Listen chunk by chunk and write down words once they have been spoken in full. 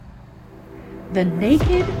The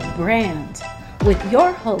Naked Brand with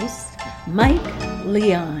your host, Mike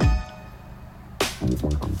Leon.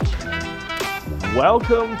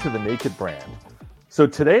 Welcome to The Naked Brand. So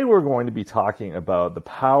today we're going to be talking about the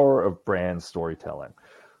power of brand storytelling.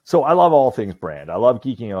 So I love all things brand. I love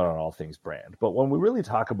geeking out on all things brand. But when we really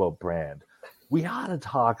talk about brand, we ought to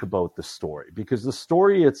talk about the story, because the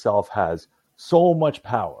story itself has so much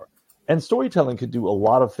power. And storytelling can do a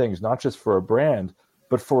lot of things, not just for a brand,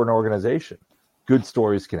 but for an organization. Good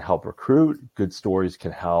stories can help recruit. Good stories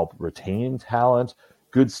can help retain talent.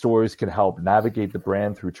 Good stories can help navigate the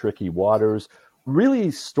brand through tricky waters. Really,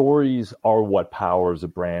 stories are what powers a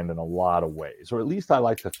brand in a lot of ways, or at least I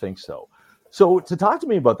like to think so. So to talk to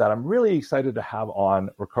me about that, I'm really excited to have on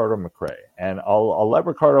Ricardo McRae. And I'll let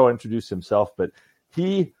Ricardo introduce himself, but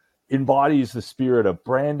he embodies the spirit of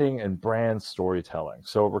branding and brand storytelling.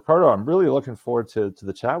 So Ricardo, I'm really looking forward to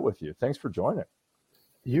the chat with you. Thanks for joining.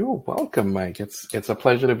 You're welcome, Mike. It's a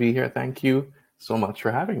pleasure to be here. Thank you so much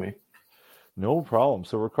for having me. No problem.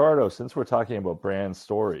 So Ricardo, since we're talking about brand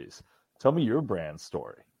stories, tell me your brand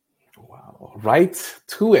story. Wow. Right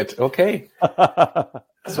to it. Okay.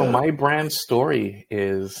 So my brand story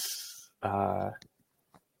is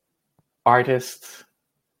artist,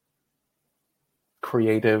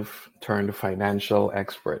 creative turned financial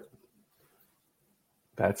expert.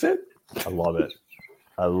 That's it. I love it.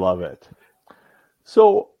 I love it.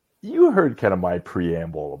 So you heard kind of my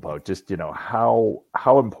preamble about just, how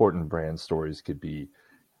important brand stories could be.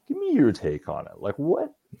 Give me your take on it. Like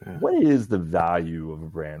what is the value of a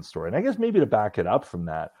brand story? And I guess maybe to back it up from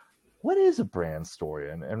that, what is a brand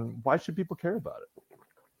story and why should people care about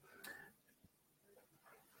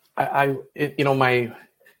it?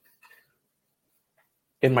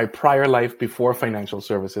 In my prior life before financial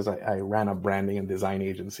services, I ran a branding and design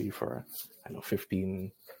agency for,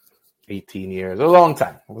 15, 18 years. A long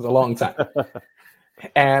time. It was a long time.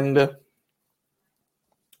 And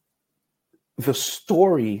the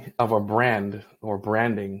story of a brand or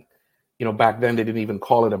branding, back then they didn't even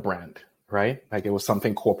call it a brand, right? Like it was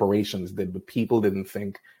something corporations did, but people didn't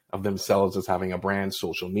think of themselves as having a brand.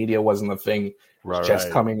 Social media wasn't a thing. It was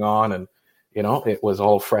just coming on, and, it was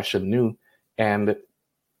all fresh and new.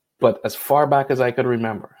 But as far back as I could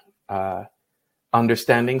remember,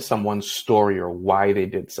 understanding someone's story or why they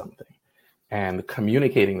did something and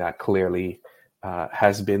communicating that clearly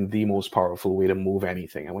has been the most powerful way to move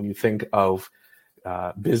anything. And when you think of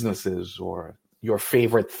businesses or your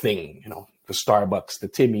favorite thing, the Starbucks, the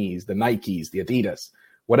Timmy's, the Nikes, the Adidas,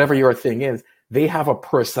 whatever your thing is, they have a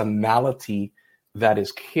personality that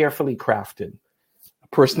is carefully crafted. A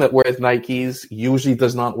person that wears Nikes usually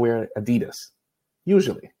does not wear Adidas.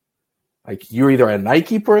 Usually. Like you're either a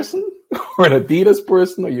Nike person or an Adidas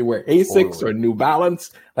person, or you wear Asics or New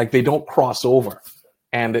Balance. Like they don't cross over.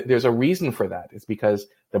 And there's a reason for that. It's because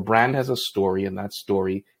the brand has a story, and that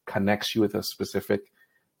story connects you with a specific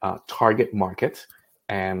target market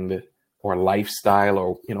or lifestyle,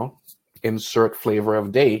 or, insert flavor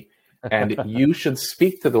of day. And you should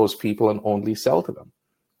speak to those people and only sell to them.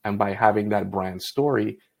 And by having that brand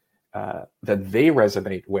story that they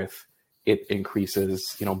resonate with, it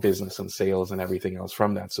increases, business and sales and everything else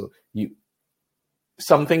from that. So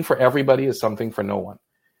something for everybody is something for no one.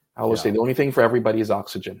 I always say the only thing for everybody is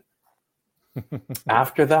oxygen.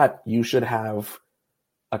 After that, you should have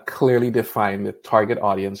a clearly defined target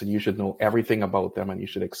audience, and you should know everything about them, and you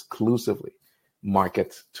should exclusively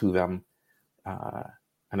market to them,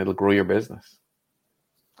 and it'll grow your business.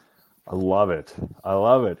 I love it. I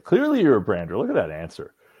love it. Clearly you're a brander. Look at that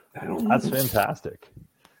answer. That's fantastic.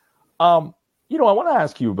 I want to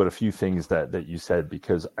ask you about a few things that you said,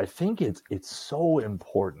 because I think it's so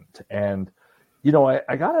important. And,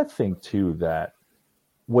 I got to think too that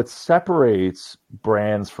what separates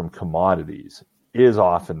brands from commodities is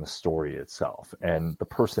often the story itself and the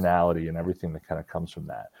personality and everything that kind of comes from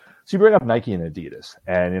that. So you bring up Nike and Adidas,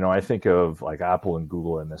 and, I think of like Apple and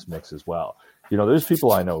Google in this mix as well. There's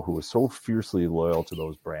people I know who are so fiercely loyal to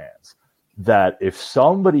those brands that if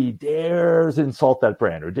somebody dares insult that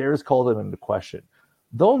brand or dares call them into question,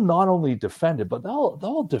 they'll not only defend it, but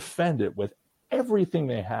they'll defend it with everything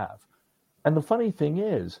they have. And the funny thing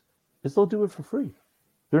is they'll do it for free.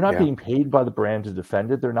 They're not being paid by the brand to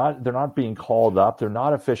defend it. They're not being called up. They're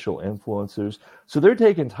not official influencers. So they're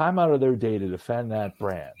taking time out of their day to defend that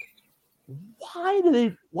brand. Why do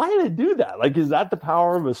they do that? Like, is that the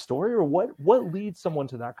power of a story, or what leads someone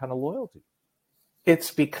to that kind of loyalty?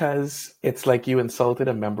 It's because it's like you insulted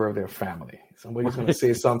a member of their family. Somebody's going to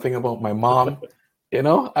say something about my mom.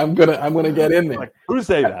 I'm gonna get in there. Like, who's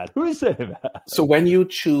saying that? Who's saying that? So when you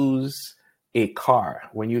choose a car,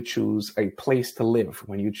 when you choose a place to live,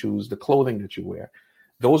 when you choose the clothing that you wear,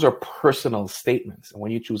 those are personal statements. And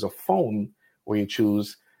when you choose a phone, or you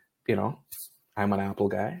choose, I'm an Apple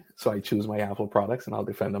guy, so I choose my Apple products and I'll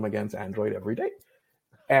defend them against Android every day.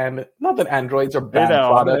 And not that Androids are bad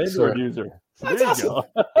products. I'm an Android user. So that's awesome.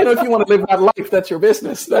 If you want to live that life, that's your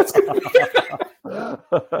business. That's good.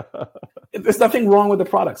 There's nothing wrong with the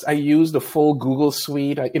products. I use the full Google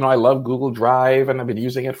suite. I love Google Drive, and I've been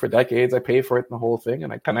using it for decades. I pay for it and the whole thing,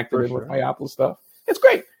 and I connected it with my Apple stuff. It's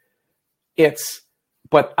great.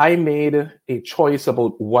 But I made a choice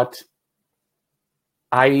about what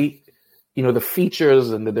the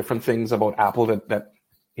features and the different things about Apple that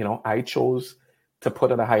I chose to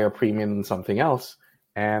put at a higher premium than something else.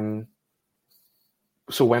 And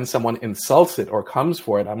so when someone insults it or comes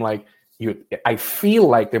for it, I'm like, I feel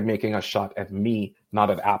like they're making a shot at me,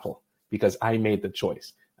 not at Apple, because I made the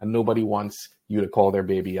choice. And nobody wants you to call their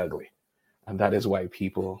baby ugly. And that is why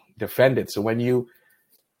people defend it. So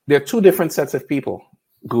there are two different sets of people.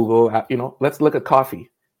 Google, let's look at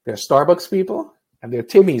coffee. There are Starbucks people and there are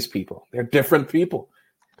Timmy's people. They're different people.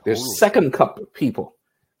 There's second cup people.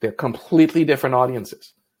 They're completely different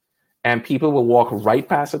audiences. And people will walk right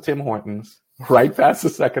past a Tim Hortons, right past the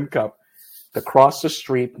second cup, to cross the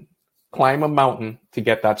street, climb a mountain to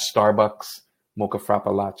get that Starbucks mocha frappe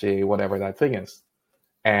latte, whatever that thing is.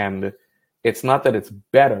 And it's not that it's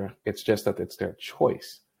better, it's just that it's their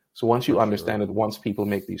choice. So once you understand it, once people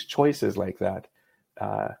make these choices like that,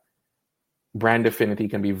 brand affinity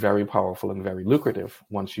can be very powerful and very lucrative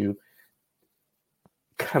once you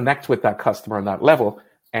connect with that customer on that level.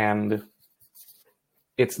 And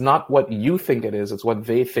it's not what you think it is, it's what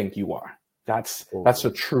they think you are. That's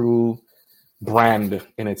a true brand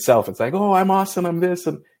in itself. It's like, oh, I'm awesome, I'm this.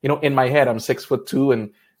 And, in my head, I'm 6'2"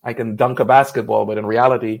 and I can dunk a basketball. But in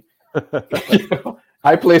reality,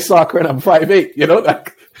 I play soccer and I'm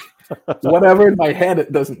 5'8", whatever in my head,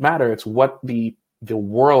 it doesn't matter. It's what the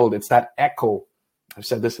world, it's that echo. I've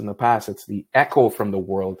said this in the past. It's the echo from the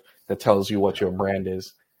world that tells you what your brand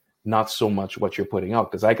is, not so much what you're putting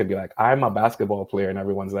out. Because I could be like, I'm a basketball player, and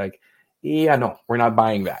everyone's like, yeah, no, we're not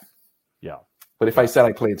buying that. Yeah. But if I said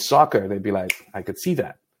I played soccer, they'd be like, I could see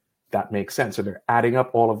that. That makes sense. So they're adding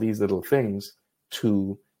up all of these little things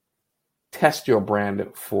to test your brand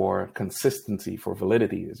for consistency, for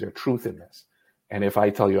validity. Is there truth in this? And if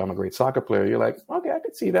I tell you I'm a great soccer player, you're like, okay, I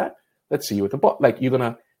could see that. Let's see you with the ball. Like, you're going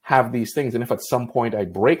to have these things. And if at some point I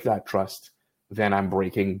break that trust, then I'm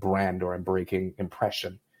breaking brand or I'm breaking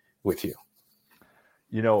impression with you.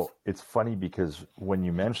 It's funny because when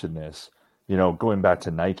you mention this, going back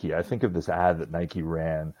to Nike, I think of this ad that Nike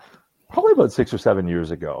ran probably about 6 or 7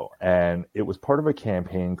 years ago. And it was part of a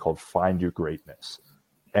campaign called Find Your Greatness.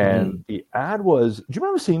 And the ad was, do you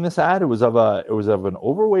remember seeing this ad? It was of an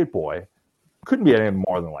overweight boy, couldn't be any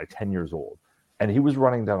more than like 10 years old. And he was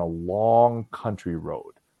running down a long country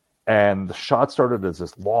road. And the shot started as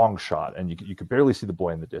this long shot, and you could barely see the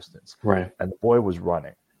boy in the distance. Right. And the boy was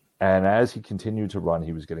running. And as he continued to run,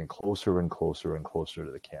 he was getting closer and closer and closer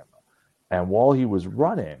to the camera. And while he was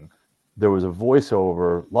running, there was a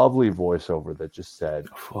voiceover, lovely voiceover, that just said,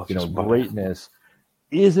 greatness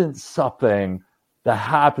isn't something that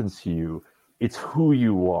happens to you. It's who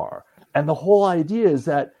you are. And the whole idea is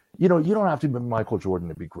that, you don't have to be Michael Jordan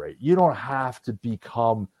to be great. You don't have to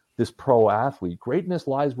become this pro athlete. Greatness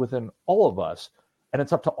lies within all of us. And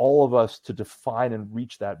it's up to all of us to define and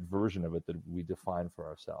reach that version of it that we define for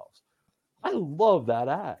ourselves. I love that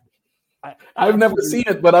ad. I've never seen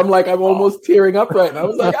it, but I'm almost tearing up right now. I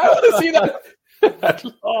was like, I want to see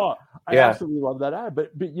that. I absolutely love that ad.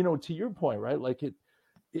 But to your point, right? Like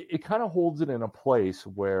it kind of holds it in a place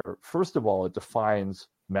where, first of all, it defines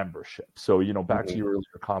membership. So, back to your earlier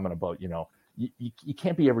comment about, you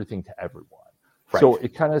can't be everything to everyone. Right. So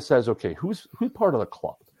it kind of says, okay, who's part of the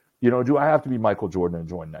club? Do I have to be Michael Jordan and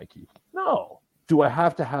join Nike? No. Do I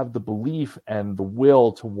have to have the belief and the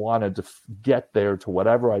will to want to get there to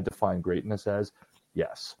whatever I define greatness as?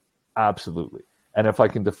 Yes, absolutely. And if I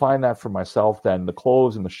can define that for myself, then the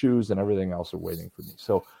clothes and the shoes and everything else are waiting for me.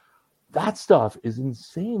 So that stuff is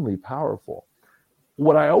insanely powerful.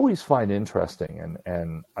 What I always find interesting,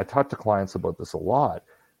 and I talk to clients about this a lot,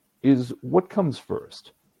 is what comes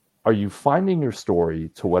first? Are you finding your story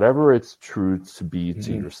to whatever it's true to be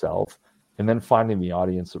to yourself, and then finding the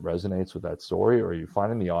audience that resonates with that story? Or are you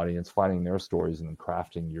finding the audience, finding their stories, and then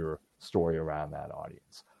crafting your story around that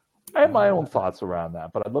audience? I have my own thoughts around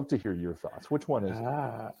that, but I'd love to hear your thoughts. Which one is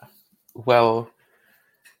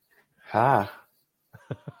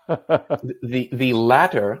the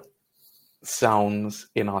latter sounds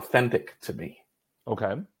inauthentic to me.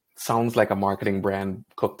 Okay. sounds like a marketing brand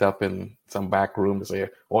cooked up in some back room to say,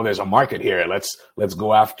 "Oh, there's a market here. Let's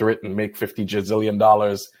go after it and make $50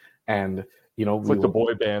 gazillion." And it's like the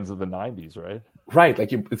boy bands of the '90s, right? Right,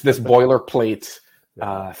 like it's this boilerplate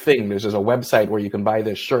thing. There's just a website where you can buy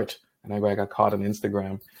this shirt, and I got caught on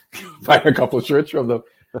Instagram buying a couple of shirts from them.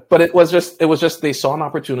 But it was just they saw an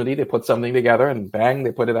opportunity, they put something together, and bang,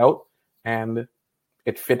 they put it out, and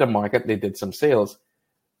it fit a market. They did some sales.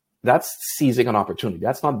 That's seizing an opportunity.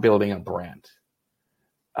 That's not building a brand.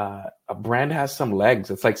 A brand has some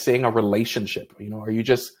legs. It's like saying a relationship. Are you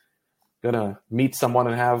just gonna meet someone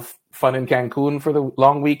and have fun in Cancun for the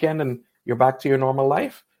long weekend and you're back to your normal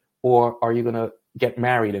life, or are you gonna get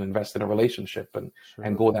married and invest in a relationship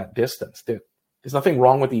and go that distance? There's nothing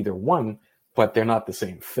wrong with either one, but they're not the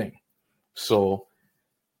same thing. So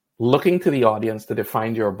looking to the audience to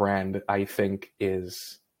define your brand, I think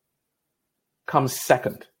comes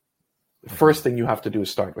second. The first thing you have to do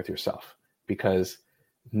is start with yourself, because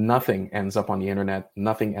nothing ends up on the internet,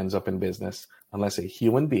 nothing ends up in business unless a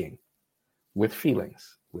human being with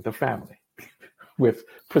feelings, with a family, with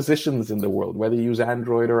positions in the world, whether you use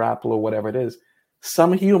Android or Apple or whatever it is,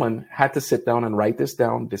 some human had to sit down and write this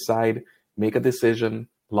down, decide, make a decision,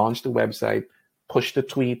 launch the website, push the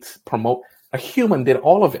tweets, promote. A human did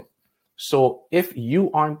all of it. So if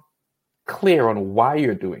you aren't clear on why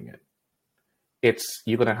you're doing it,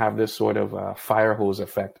 you're going to have this sort of fire hose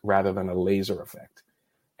effect rather than a laser effect.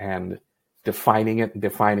 And defining it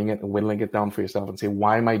and whittling it down for yourself and say,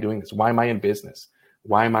 why am I doing this? Why am I in business?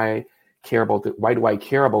 Why do I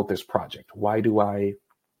care about this project? Why do I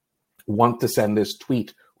want to send this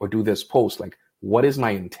tweet or do this post? Like, what is my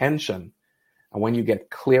intention? And when you get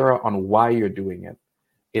clearer on why you're doing it,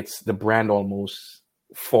 it's the brand almost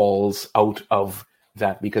falls out of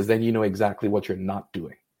that, because then you know exactly what you're not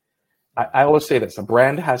doing. I always say this: a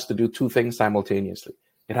brand has to do two things simultaneously.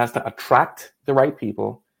 It has to attract the right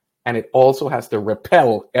people, and it also has to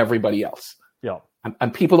repel everybody else. Yeah.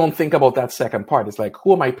 And people don't think about that second part. It's like,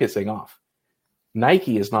 who am I pissing off?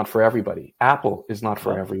 Nike is not for everybody. Apple is not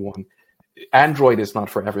for everyone. Android is not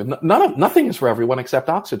for everyone. Nothing is for everyone except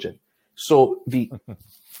Oxygen. So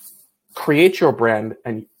create your brand,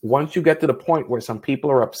 and once you get to the point where some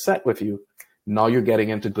people are upset with you, now you're getting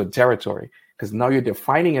into good territory, because now you're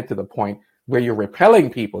defining it to the point where you're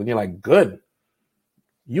repelling people, and you're like, good.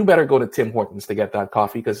 You better go to Tim Hortons to get that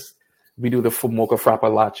coffee, because we do the mocha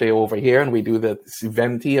frappa latte over here, and we do the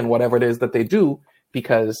venti and whatever it is that they do,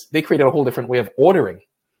 because they created a whole different way of ordering,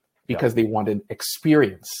 because they wanted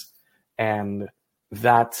experience. And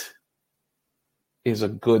that is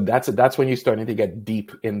that's when you're starting to get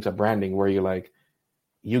deep into branding, where you're like,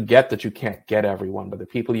 you get that you can't get everyone, but the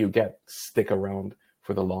people you get stick around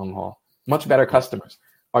for the long haul. Much better customers.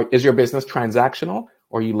 Is your business transactional,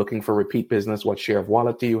 or are you looking for repeat business? What share of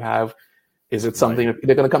wallet do you have? Is it something that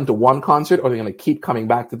they're going to come to one concert, or they're going to keep coming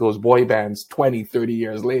back to those boy bands 20, 30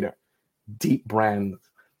 years later? Deep brand,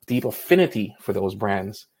 deep affinity for those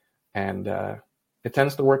brands. And it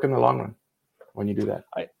tends to work in the long run when you do that.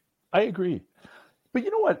 I agree. But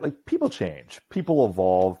you know what? Like, people change, people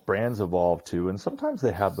evolve, brands evolve too. And sometimes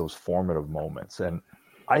they have those formative moments. And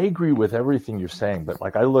I agree with everything you're saying, but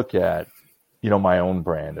like, I look at, my own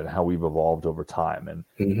brand and how we've evolved over time. And,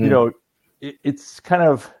 it's kind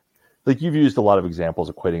of like, you've used a lot of examples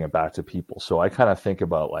equating it back to people. So I kind of think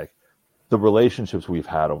about like the relationships we've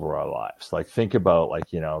had over our lives. Like, think about like,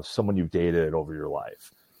 someone you've dated over your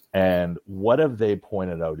life, and what have they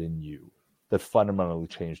pointed out in you that fundamentally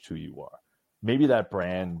changed who you are? Maybe that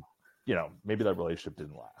brand, maybe that relationship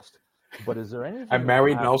didn't last. But is there anything? I'm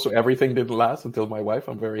married now, so everything didn't last until my wife.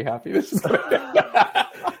 I'm very happy. This is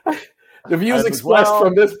the views expressed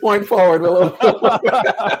from this point forward.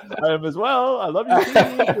 I am as well. I love you.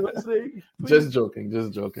 Steve. You're listening. Just joking.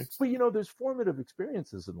 But there's formative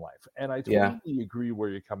experiences in life, and I totally agree where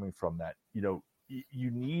you're coming from. That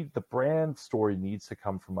you need the brand story needs to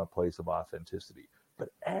come from a place of authenticity. But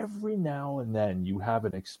every now and then you have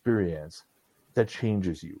an experience that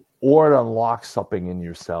changes you, or it unlocks something in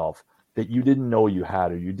yourself that you didn't know you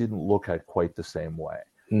had, or you didn't look at quite the same way.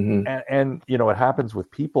 Mm-hmm. And it happens with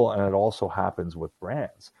people, and it also happens with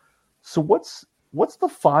brands. So what's the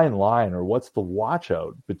fine line, or what's the watch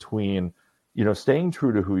out between, staying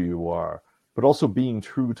true to who you are, but also being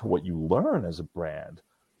true to what you learn as a brand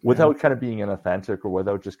without kind of being inauthentic, or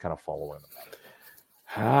without just kind of following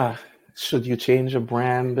them? Should you change a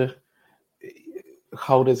brand?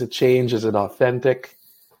 How does it change? Is it authentic?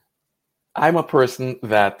 I'm a person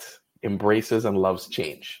that embraces and loves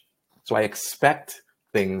change. So I expect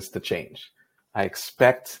things to change. I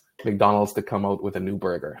expect McDonald's to come out with a new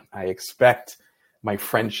burger. I expect my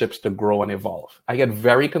friendships to grow and evolve. I get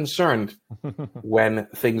very concerned when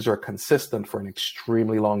things are consistent for an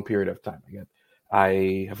extremely long period of time.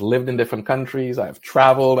 I have lived in different countries. I've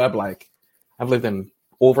traveled. I've lived in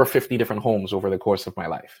over 50 different homes over the course of my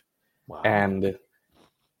life. Wow. And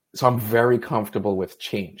so I'm very comfortable with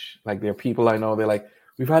change. Like, there are people I know, they're like,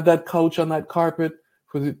 we've had that couch on that carpet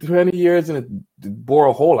for 20 years and it bore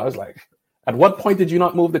a hole. I was like, at what point did you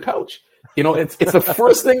not move the couch? You know, it's the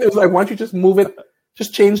first thing. It was like, why don't you just move it?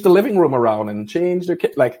 Just change the living room around and change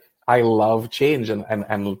the like, I love change,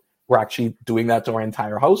 and we're actually doing that to our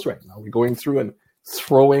entire house right now. We're going through and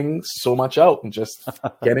throwing so much out and just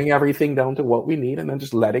getting everything down to what we need and then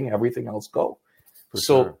just letting everything else go.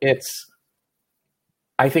 So sure.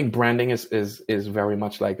 I think branding is very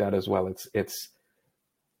much like that as well. It's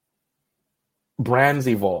brands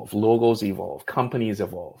evolve, logos evolve, companies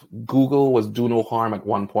evolve. Google was do no harm at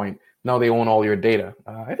one point. Now they own all your data.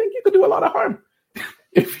 I think you could do a lot of harm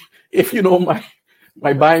if you know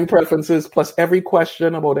my buying preferences, plus every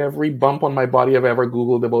question about every bump on my body I've ever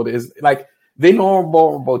Googled about is like, they know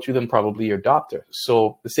more about you than probably your doctor.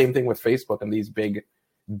 So the same thing with Facebook and these big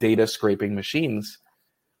data scraping machines.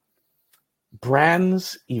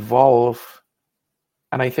 Brands evolve,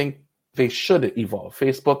 and I think they should evolve.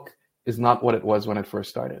 Facebook is not what it was when it first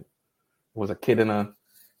started. It was a kid in a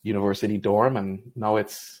university dorm, and now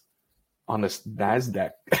it's on this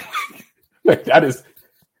NASDAQ. Like, that is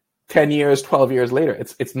 10 years, 12 years later.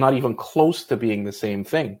 It's not even close to being the same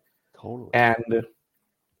thing. Totally. And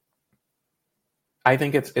I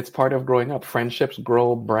think it's part of growing up. Friendships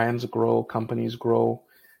grow, brands grow, companies grow,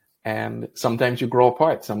 and sometimes you grow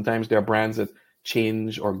apart. Sometimes there are brands that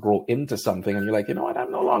change or grow into something, and you're like, you know what,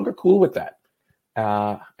 I'm no longer cool with that.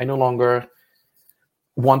 I no longer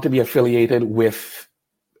want to be affiliated with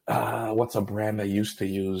what's a brand I used to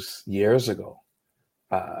use years ago.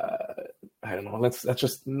 I don't know. That's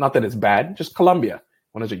just, not that it's bad, just Columbia.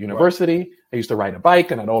 When I was at university, right. I used to ride a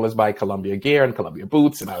bike, and I'd always buy Columbia gear and Columbia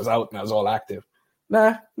boots, and I was out and I was all active.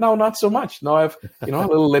 Nah, no, not so much. Now I've, a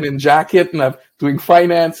little linen jacket, and I'm doing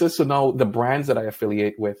finances. So now the brands that I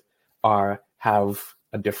affiliate with have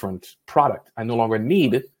a different product. I no longer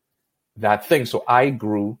need that thing. So I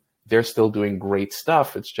grew. They're still doing great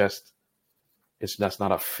stuff. It's that's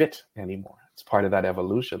not a fit anymore. It's part of that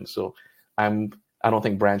evolution. So I don't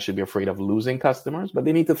think brands should be afraid of losing customers, but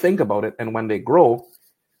they need to think about it. And when they grow,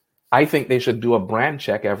 I think they should do a brand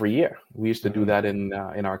check every year. We used to do that in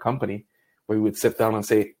our company, where we would sit down and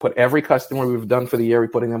say, put every customer we've done for the year, we're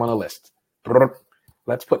putting them on a list.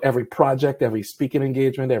 Let's put every project, every speaking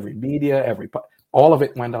engagement, every media, all of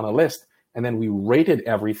it went on a list. And then we rated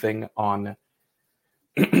everything on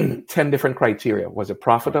 10 different criteria. Was it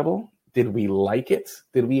profitable? Did we like it?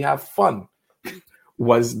 Did we have fun?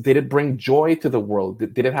 Did it bring joy to the world?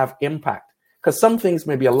 Did it have impact? Because some things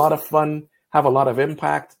may be a lot of fun, have a lot of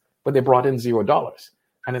impact, but they brought in $0.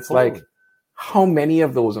 And it's like, how many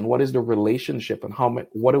of those, and what is the relationship, and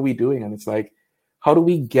what are we doing? And it's like, how do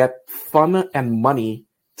we get fun and money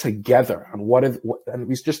together? And and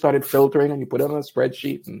we just started filtering, and you put it on a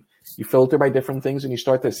spreadsheet, and you filter by different things, and you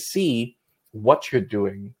start to see what you're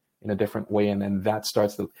doing in a different way. And then that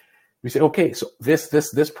starts to, we say, okay, so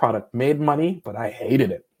this product made money, but I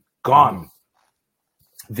hated it. Gone.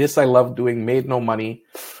 This I love doing, made no money.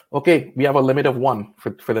 Okay, we have a limit of 1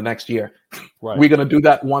 for the next year. Right. We're going to do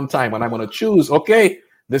that one time, and I'm going to choose, okay,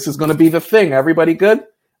 this is going to be the thing. Everybody good?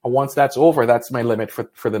 And once that's over, that's my limit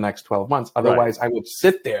for the next 12 months. Otherwise, right. I would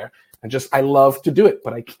sit there and I love to do it,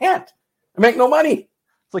 but I can't. I make no money.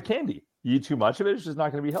 It's like candy. You eat too much of it, it's just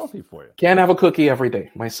not going to be healthy for you. Can't have a cookie every day.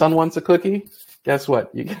 My son wants a cookie. Guess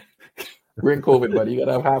what? We're in COVID, buddy. You got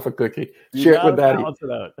to have half a cookie. Share it with daddy.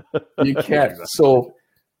 You can't. Exactly. So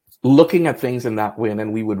looking at things in that way, and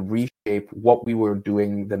then we would reshape what we were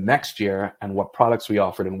doing the next year and what products we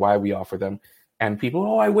offered and why we offered them. And people,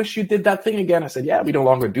 oh, I wish you did that thing again. I said, yeah, we no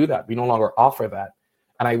longer do that. We no longer offer that.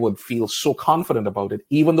 And I would feel so confident about it,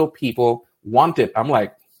 even though people want it. I'm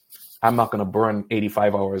like, I'm not going to burn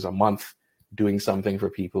 85 hours a month doing something for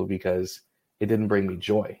people because it didn't bring me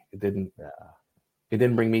joy. It didn't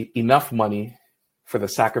bring me enough money for the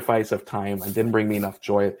sacrifice of time. It didn't bring me enough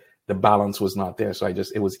joy. The balance was not there. So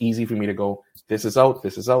it was easy for me to go, this is out,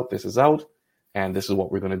 this is out, this is out, and this is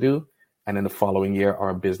what we're going to do. And in the following year,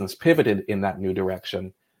 our business pivoted in that new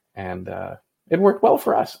direction, and it worked well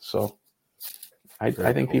for us. So I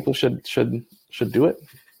think people should do it.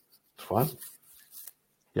 It's fun.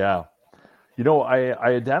 Yeah. I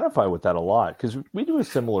identify with that a lot because we do a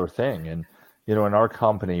similar thing. And, in our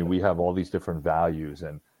company, we have all these different values.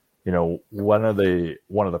 And, one of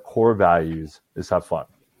the core values is have fun.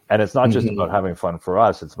 And it's not just about having fun for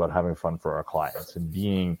us; it's about having fun for our clients and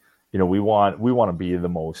being, we want to be the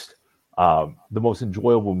most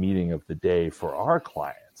enjoyable meeting of the day for our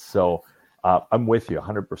clients. So I'm with you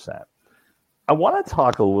 100%. I want to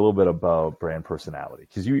talk a little bit about brand personality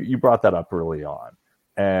because you brought that up early on,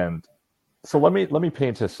 and so let me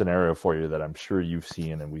paint a scenario for you that I'm sure you've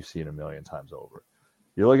seen and we've seen a million times over.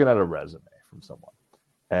 You're looking at a resume from someone,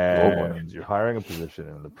 and you're hiring a position,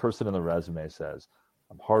 and the person in the resume says,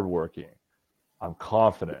 "I'm hardworking, I'm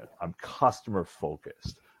confident, I'm customer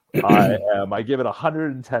focused, I give it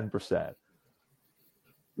 110%."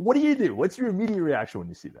 What do? What's your immediate reaction when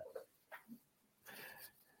you see that?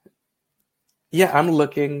 Yeah,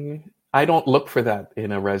 I don't look for that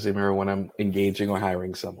in a resume or when I'm engaging or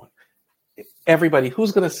hiring someone. Everybody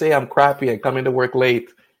who's going to say I'm crappy, I come into work late,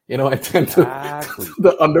 I tend to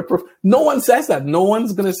the underperform. No one says that. No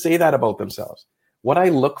one's going to say that about themselves. What I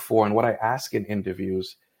look for and what I ask in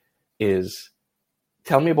interviews is,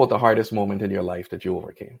 tell me about the hardest moment in your life that you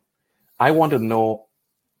overcame. I want to know,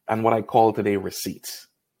 and what I call today receipts.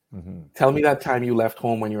 Mm-hmm. Tell me that time you left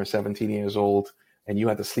home when you were 17 years old and you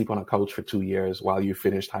had to sleep on a couch for 2 years while you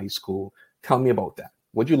finished high school. Tell me about that.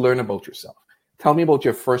 What'd you learn about yourself? Tell me about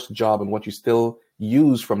your first job and what you still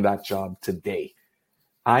use from that job today.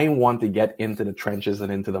 I want to get into the trenches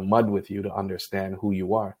and into the mud with you to understand who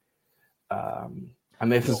you are.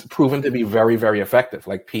 And this has proven to be very, very effective.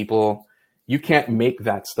 Like people, you can't make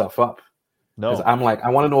that stuff up. No, I'm like, I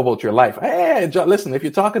want to know about your life. Hey, listen, if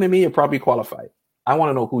you're talking to me, you're probably qualified. I want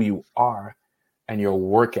to know who you are and your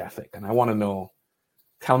work ethic. And I want to know,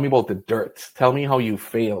 tell me about the dirt. Tell me how you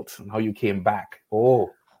failed and how you came back.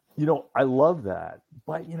 Oh, I love that.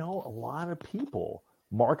 But, a lot of people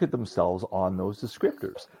market themselves on those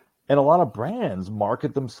descriptors. And a lot of brands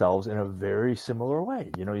market themselves in a very similar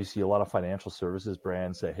way. You see a lot of financial services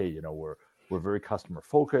brands say, hey, we're very customer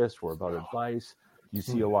focused. We're about advice. You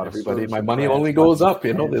see a lot of everybody. My money only goes up.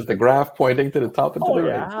 There's the graph pointing to the top and to the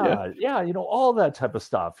right. Yeah. All that type of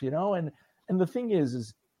stuff. And the thing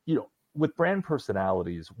is with brand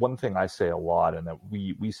personalities, one thing I say a lot, and that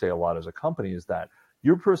we say a lot as a company, is that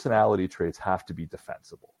your personality traits have to be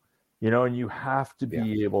defensible. And you have to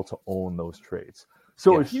be able to own those traits.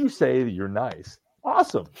 So if you say that you're nice,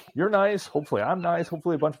 awesome. You're nice. Hopefully I'm nice.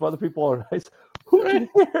 Hopefully a bunch of other people are nice. Who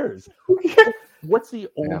cares? What's the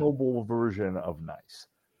ownable version of nice?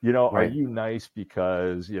 Are you nice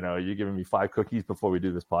because, you're giving me 5 cookies before we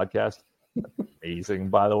do this podcast? Amazing,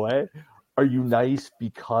 by the way. Are you nice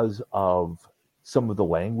because of some of the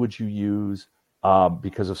language you use,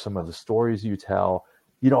 because of some of the stories you tell?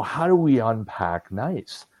 How do we unpack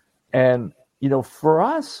nice? And, for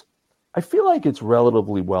us, I feel like it's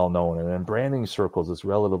relatively well known, and in branding circles, it's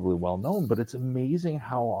relatively well known, but it's amazing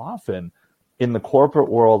how often in the corporate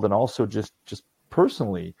world and also just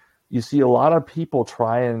personally, you see a lot of people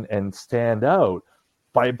try and stand out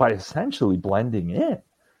by essentially blending in.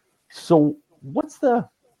 So what's the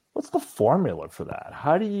formula for that?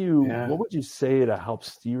 How do you, what would you say to help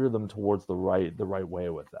steer them towards the right way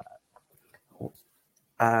with that?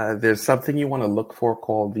 There's something you want to look for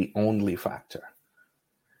called the only factor.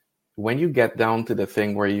 When you get down to the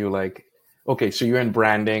thing where you like, okay, so you're in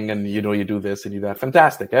branding and you do this and you do that.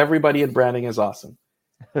 Fantastic. Everybody in branding is awesome.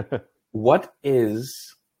 What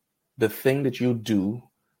is the thing that you do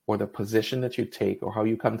or the position that you take or how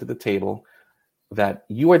you come to the table that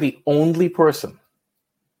you are the only person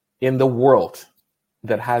in the world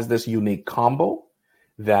that has this unique combo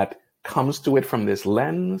that comes to it from this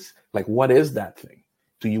lens? Like, what is that thing?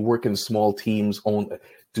 Do you work in small teams?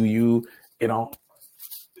 Do you,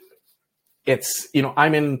 it's,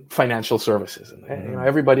 I'm in financial services and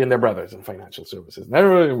everybody and their brothers in financial services.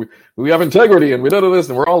 And we have integrity and we do this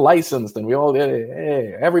and we're all licensed and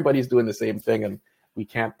everybody's doing the same thing and we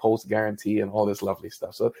can't post guarantee and all this lovely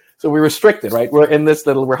stuff. So we're restricted, right? We're in this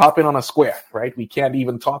we're hopping on a square, right? We can't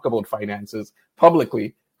even talk about finances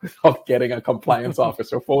publicly without getting a compliance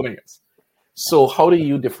officer phoning us. So how do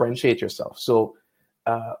you differentiate yourself? So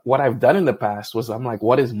what I've done in the past was I'm like,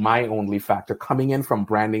 what is my only factor coming in from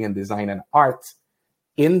branding and design and art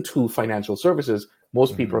into financial services?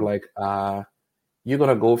 Most people are like, you're going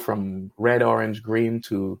to go from red, orange, green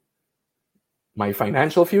to my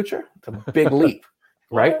financial future? It's a big leap,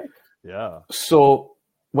 right? Yeah. So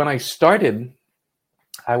when I started,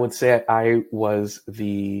 I would say I was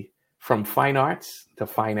from fine arts to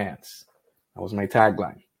finance. That was my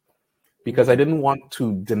tagline because I didn't want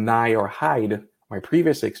to deny or hide my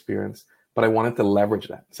previous experience, but I wanted to leverage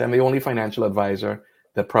that. So I'm the only financial advisor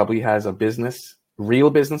that probably has a real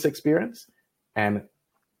business experience and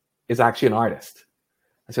is actually an artist.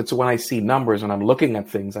 I said, so when I see numbers and I'm looking at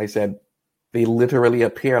things, I said, they literally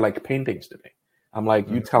appear like paintings to me. I'm like,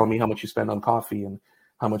 you tell me how much you spend on coffee and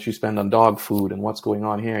how much you spend on dog food and what's going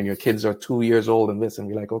on here. And your kids are 2 years old and this, and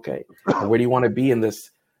we're like, okay, and where do you want to be in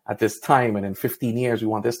this at this time? And in 15 years, we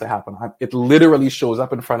want this to happen. It literally shows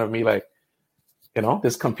up in front of me like,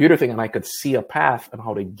 this computer thing, and I could see a path and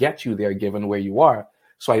how to get you there given where you are.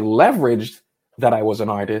 So I leveraged that I was an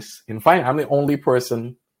artist in finance. I'm the only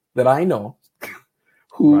person that I know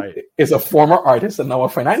who is a former artist and now a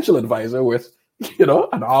financial advisor with,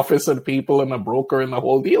 an office and people and a broker and the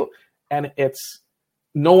whole deal. And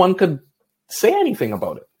no one could say anything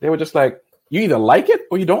about it. They were just like, you either like it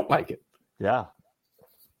or you don't like it. Yeah.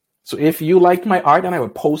 So if you liked my art, and I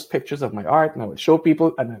would post pictures of my art and I would show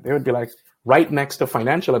people, and they would be like, right next to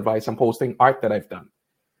financial advice, I'm posting art that I've done.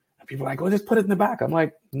 And people are like, just put it in the back. I'm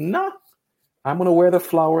like, nah, I'm going to wear the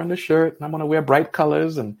flower in the shirt, and I'm going to wear bright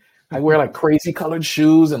colors, and I wear like crazy colored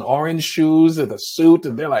shoes and orange shoes and a suit.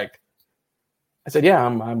 And they're like, I said, yeah,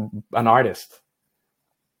 I'm an artist.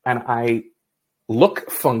 And I look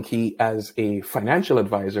funky as a financial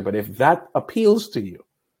advisor, but if that appeals to you,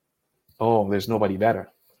 there's nobody better.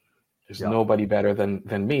 There's nobody better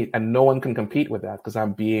than me. And no one can compete with that because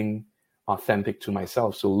I'm being authentic to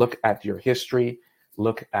myself. So look at your history,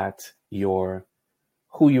 look at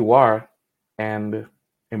who you are, and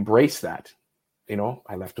embrace that.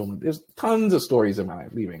 I left home. There's tons of stories in my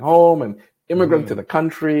life, leaving home and immigrant to the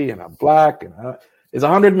country, and I'm black, and there's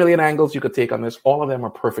 100 million angles you could take on this. All of them are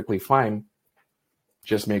perfectly fine.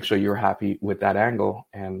 Just make sure you're happy with that angle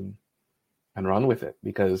and run with it,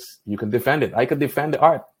 because you can defend it. I could defend the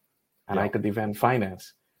art, and I could defend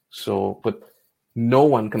finance. So, but no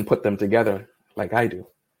one can put them together like I do.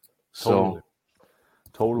 So,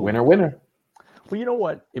 totally. Winner, winner. Well, you know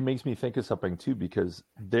what? It makes me think of something too, because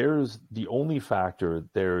there's the only factor,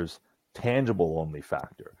 there's tangible only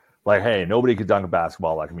factor. Like, hey, nobody could dunk a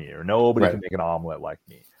basketball like me, or nobody can make an omelet like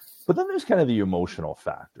me. But then there's kind of the emotional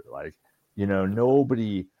factor. Like,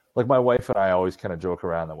 nobody, like my wife and I always kind of joke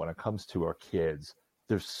around that when it comes to our kids,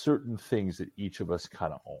 there's certain things that each of us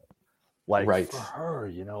kind of own. Like for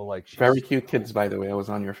her, like she's very cute kids, by the way. I was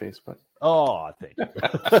on your Facebook. Oh, thank you.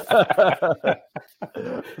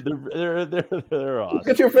 they're awesome. Look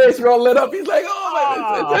at your face, you're all lit up. He's like,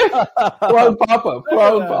 proud papa,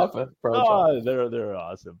 proud papa, proud papa. They're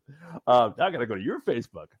awesome. I gotta go to your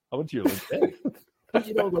Facebook. I went to your LinkedIn.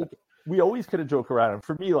 But like we always kind of joke around, and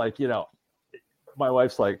for me, like my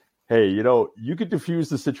wife's like, hey, you could diffuse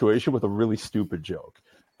the situation with a really stupid joke,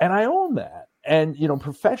 and I own that. And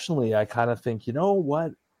professionally, I kind of think,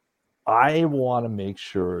 what? I want to make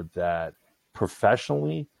sure that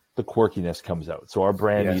professionally the quirkiness comes out. So our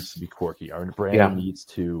brand needs to be quirky. Our brand needs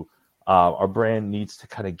to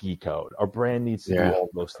kind of geek out. Our brand needs to do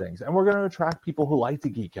all those things. And we're going to attract people who like to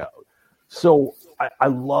geek out. So I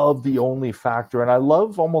love the only factor. And I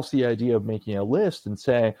love almost the idea of making a list and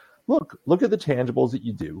saying, look at the tangibles that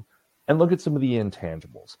you do and look at some of the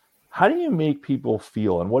intangibles. How do you make people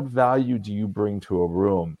feel, and what value do you bring to a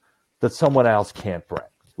room that someone else can't bring?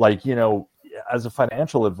 Like, as a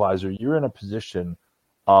financial advisor, you're in a position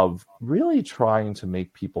of really trying to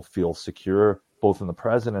make people feel secure, both in the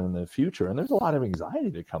present and in the future. And there's a lot of anxiety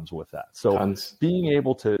that comes with that. So being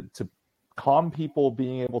able to calm people,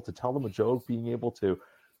 being able to tell them a joke, being able to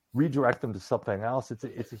redirect them to something else, it's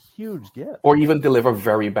a huge gift. Or even deliver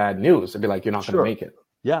very bad news and be like, you're not going to make it.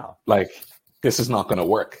 Yeah. Like, this is not going to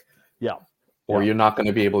work. Yeah. Or you're not going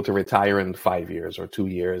to be able to retire in 5 years or 2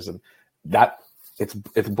 years. And that it's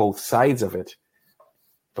both sides of it.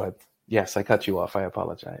 But yes, I cut you off. I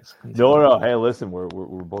apologize. No. Hey, listen, we're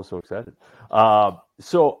both so excited.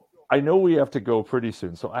 So I know we have to go pretty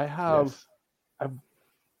soon. So I have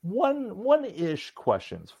one-ish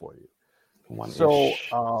questions for you. One-ish.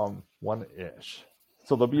 So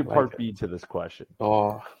there'll be a part B to this question.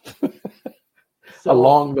 Oh. So,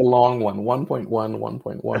 along the long one, 1.1,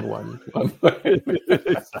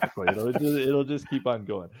 1.11. Exactly. It'll just keep on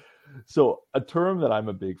going. So a term that I'm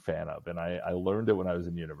a big fan of, and I learned it when I was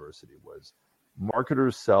in university, was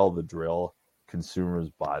marketers sell the drill, consumers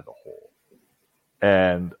buy the whole.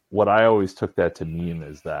 And what I always took that to mean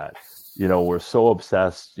is that, we're so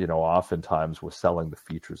obsessed, oftentimes with selling the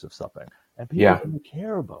features of something. And people don't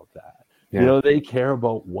care about that. Yeah. They care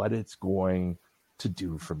about what it's going to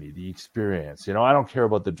do for me, the experience. I don't care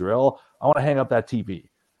about the drill. I want to hang up that TV.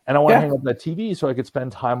 And I want to hang up that TV so I could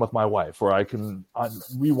spend time with my wife, or I can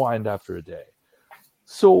rewind after a day.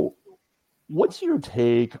 So what's your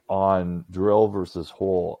take on drill versus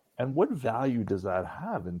whole, and what value does that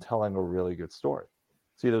have in telling a really good story?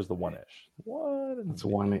 See, there's the one-ish. It's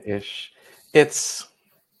one-ish. It's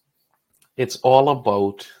all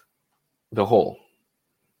about the whole.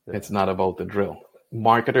 Yeah. It's not about the drill.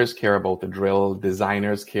 Marketers care about the drill.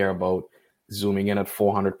 Designers care about zooming in at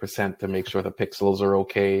 400% to make sure the pixels are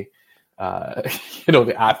okay.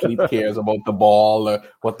 The athlete cares about the ball or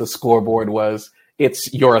what the scoreboard was.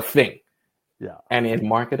 It's your thing. Yeah. And in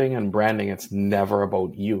marketing and branding, it's never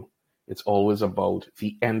about you. It's always about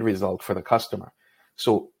the end result for the customer.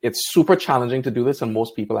 So it's super challenging to do this, and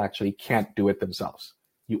most people actually can't do it themselves.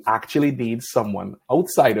 You actually need someone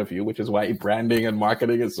outside of you, which is why branding and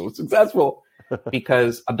marketing is so successful,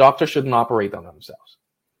 because a doctor shouldn't operate on themselves.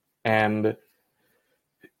 And,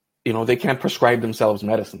 they can't prescribe themselves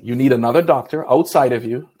medicine. You need another doctor outside of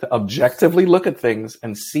you to objectively look at things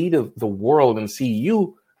and see the world and see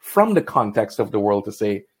you from the context of the world to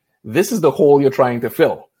say, this is the hole you're trying to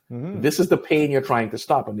fill. Mm-hmm. This is the pain you're trying to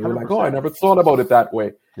stop. And you're 100%. Like, oh, I never thought about it that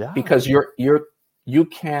way. Yeah. Because you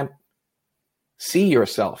can't see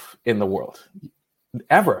yourself in the world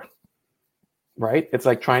ever, right? It's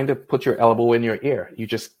like trying to put your elbow in your ear. You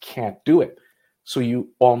just can't do it. So you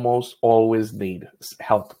almost always need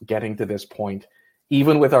help getting to this point.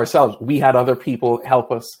 Even with ourselves, we had other people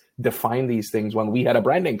help us define these things when we had a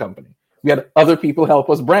branding company. We had other people help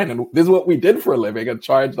us brand, and this is what we did for a living and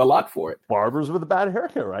charged a lot for it. Barbers with a bad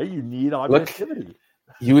haircut, right? You need objectivity.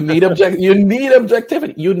 You need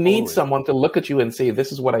objectivity. You need someone to look at you and say,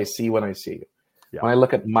 this is what I see when I see you. Yeah. When I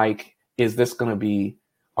look at Mike, is this going to be,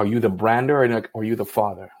 are you the brander or are you the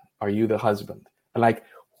father? Are you the husband? And like,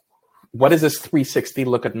 what is this 360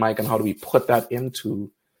 look at Mike, and how do we put that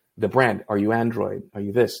into the brand? Are you Android? Are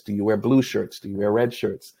you this? Do you wear blue shirts? Do you wear red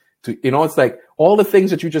shirts? It's like all the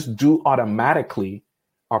things that you just do automatically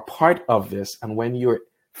are part of this. And when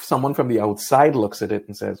someone from the outside looks at it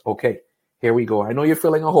and says, okay, here we go. I know you're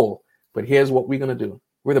filling a hole, but here's what we're going to do.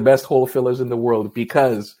 We're the best hole fillers in the world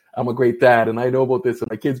because I'm a great dad and I know about this.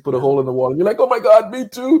 And my kids put a hole in the wall. And you're like, oh my God, me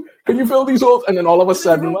too. Can you fill these holes? And then all of a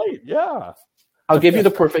sudden, yeah. I'll give you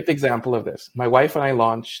the perfect example of this. My wife and I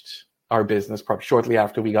launched our business shortly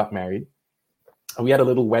after we got married. And we had a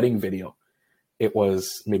little wedding video. It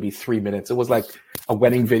was maybe 3 minutes. It was like a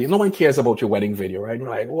wedding video. No one cares about your wedding video, right? You're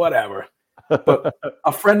like, whatever. But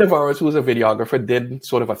a friend of ours who was a videographer did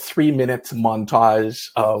sort of a 3-minute montage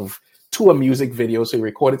to a music video. So he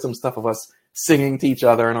recorded some stuff of us singing to each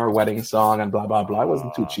other in our wedding song and blah, blah, blah. It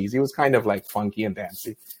wasn't too cheesy. It was kind of like funky and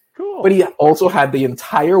dancey. Cool. But he also had the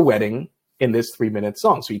entire wedding in this 3-minute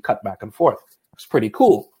song. So he cut back and forth. It was pretty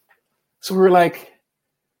cool. So we were like,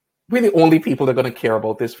 we're the only people that are going to care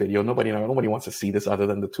about this video. Nobody wants to see this other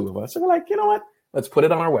than the two of us. So we're like, you know what? Let's put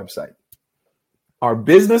it on our website. Our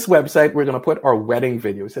business website, we're going to put our wedding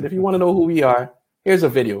video. We said, if you want to know who we are, here's a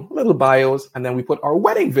video, little bios, and then we put our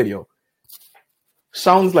wedding video.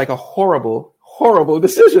 Sounds like a horrible, horrible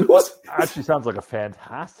decision. Actually sounds like a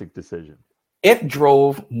fantastic decision. It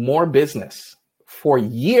drove more business for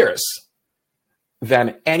years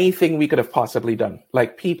than anything we could have possibly done.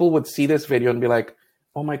 Like, people would see this video and be like,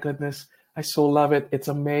 oh my goodness, I so love it. It's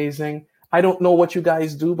amazing. I don't know what you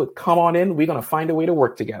guys do, but come on in. We're going to find a way to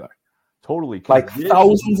work together. Totally. Like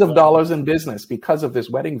thousands of dollars in business because of this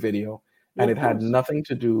wedding video. And it had nothing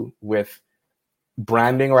to do with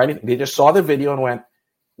branding or anything. They just saw the video and went,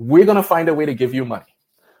 we're going to find a way to give you money.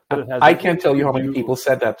 I can't tell you how many people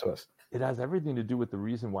said that to us. It has everything to do with the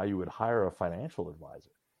reason why you would hire a financial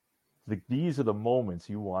advisor. These are the moments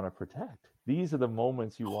you want to protect. These are the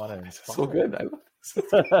moments you want to inspire. So good.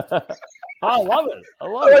 I love it.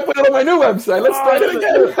 I put it on my new website. Let's start it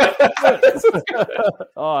again.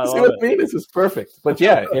 I See what I mean? This is perfect. But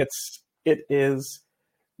yeah, it is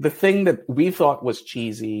the thing that we thought was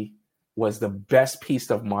cheesy was the best piece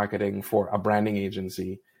of marketing for a branding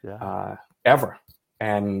agency ever.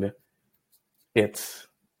 And it's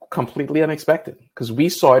completely unexpected because we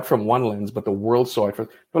saw it from one lens, but the world saw it from,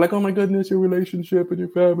 they're like, oh my goodness, your relationship and your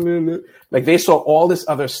family. Like, they saw all this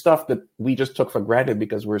other stuff that we just took for granted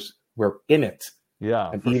because we're in it.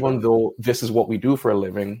 Yeah. And even though this is what we do for a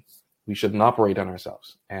living, we shouldn't operate on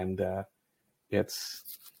ourselves. And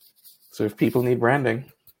so if people need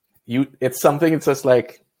branding, it's something, it's just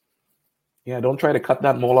like, yeah, don't try to cut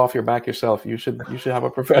that mole off your back yourself. You should have a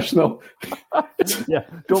professional. Yeah,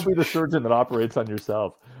 don't be the surgeon that operates on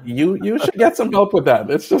yourself. You should get some help with that.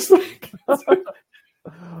 It's just like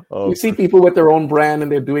you see people with their own brand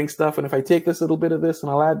and they're doing stuff. And if I take this little bit of this and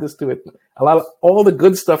I'll add this to it, I'll add all the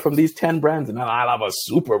good stuff from these 10 brands, and I'll have a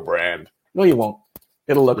super brand. No, you won't.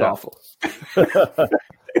 It'll look awful.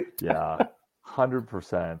 Yeah,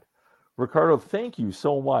 100%. Ricardo, thank you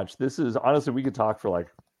so much. This is honestly, we could talk for like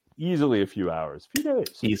easily a few hours, a few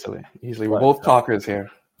days. Easily. We're both talkers here.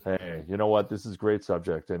 Hey, you know what? This is a great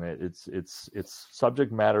subject, and it's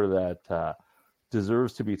subject matter that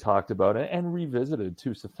deserves to be talked about and revisited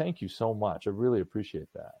too. So thank you so much. I really appreciate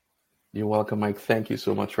that. You're welcome, Mike. Thank you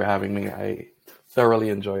so much for having me. I thoroughly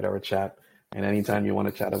enjoyed our chat. And anytime you want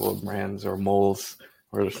to chat about brands or moles,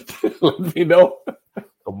 or let me know.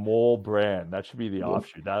 The mole brand. That should be the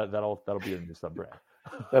offshoot. That'll be a new sub brand.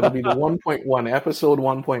 That'll be the 1.1, episode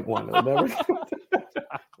 1.1. Never...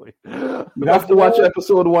 Exactly. You have to watch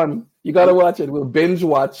episode 1. You got to watch it. We'll binge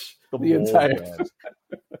watch the entire.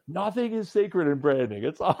 Nothing is sacred in branding.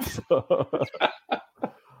 It's awesome.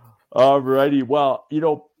 Alrighty. Well,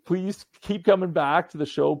 please keep coming back to the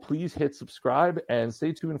show. Please hit subscribe and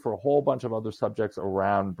stay tuned for a whole bunch of other subjects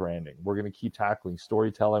around branding. We're going to keep tackling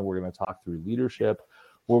storytelling. We're going to talk through leadership.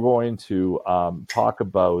 We're going to talk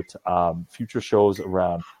about future shows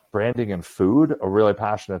around branding and food, a really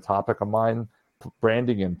passionate topic of mine.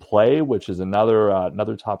 Branding and play, which is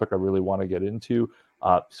another topic I really want to get into.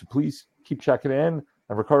 So please keep checking in.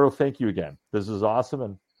 And Ricardo, thank you again. This is awesome,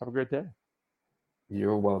 and have a great day.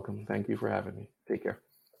 You're welcome. Thank you for having me. Take care.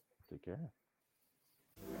 Take care.